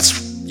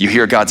you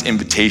hear God's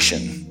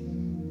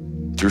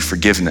invitation through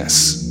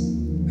forgiveness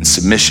and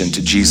submission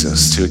to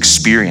Jesus to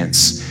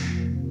experience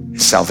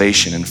his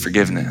salvation and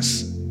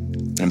forgiveness,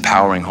 and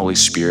empowering Holy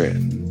Spirit,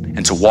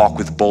 and to walk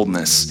with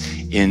boldness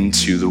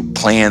into the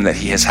plan that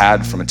he has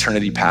had from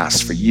eternity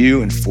past for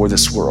you and for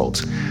this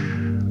world.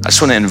 I just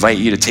want to invite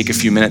you to take a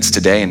few minutes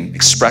today and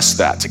express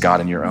that to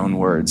God in your own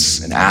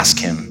words, and ask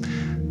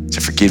him to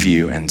forgive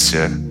you and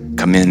to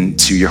come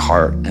into your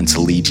heart and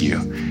to lead you.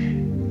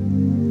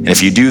 And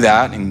if you do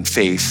that in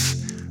faith,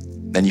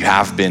 then you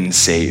have been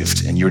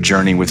saved and your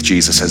journey with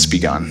Jesus has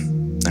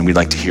begun. And we'd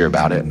like to hear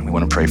about it, and we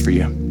want to pray for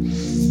you.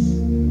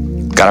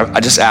 God, I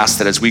just ask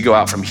that as we go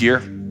out from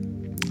here,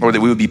 or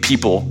that we would be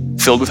people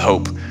filled with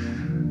hope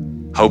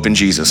in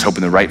Jesus, hope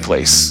in the right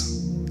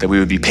place, that we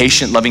would be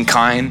patient, loving,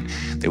 kind,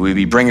 that we would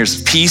be bringers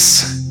of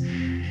peace,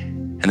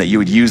 and that you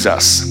would use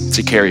us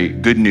to carry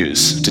good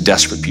news to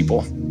desperate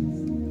people.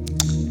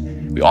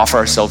 We offer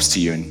ourselves to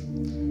you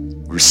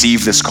and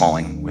receive this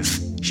calling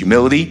with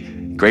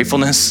humility,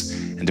 gratefulness,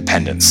 and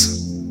dependence.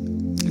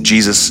 In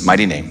Jesus'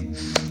 mighty name.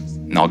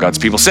 And all God's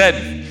people said,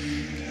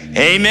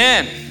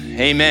 amen.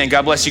 Amen.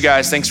 God bless you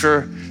guys. Thanks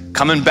for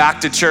coming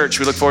back to church.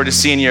 We look forward to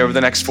seeing you over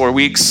the next 4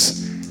 weeks.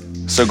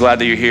 So glad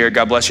that you're here.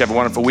 God bless you. Have a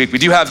wonderful week. We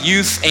do have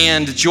youth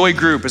and joy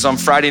group is on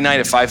Friday night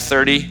at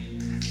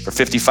 5:30 for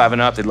 55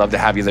 and up. They'd love to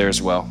have you there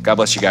as well. God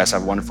bless you guys.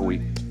 Have a wonderful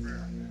week.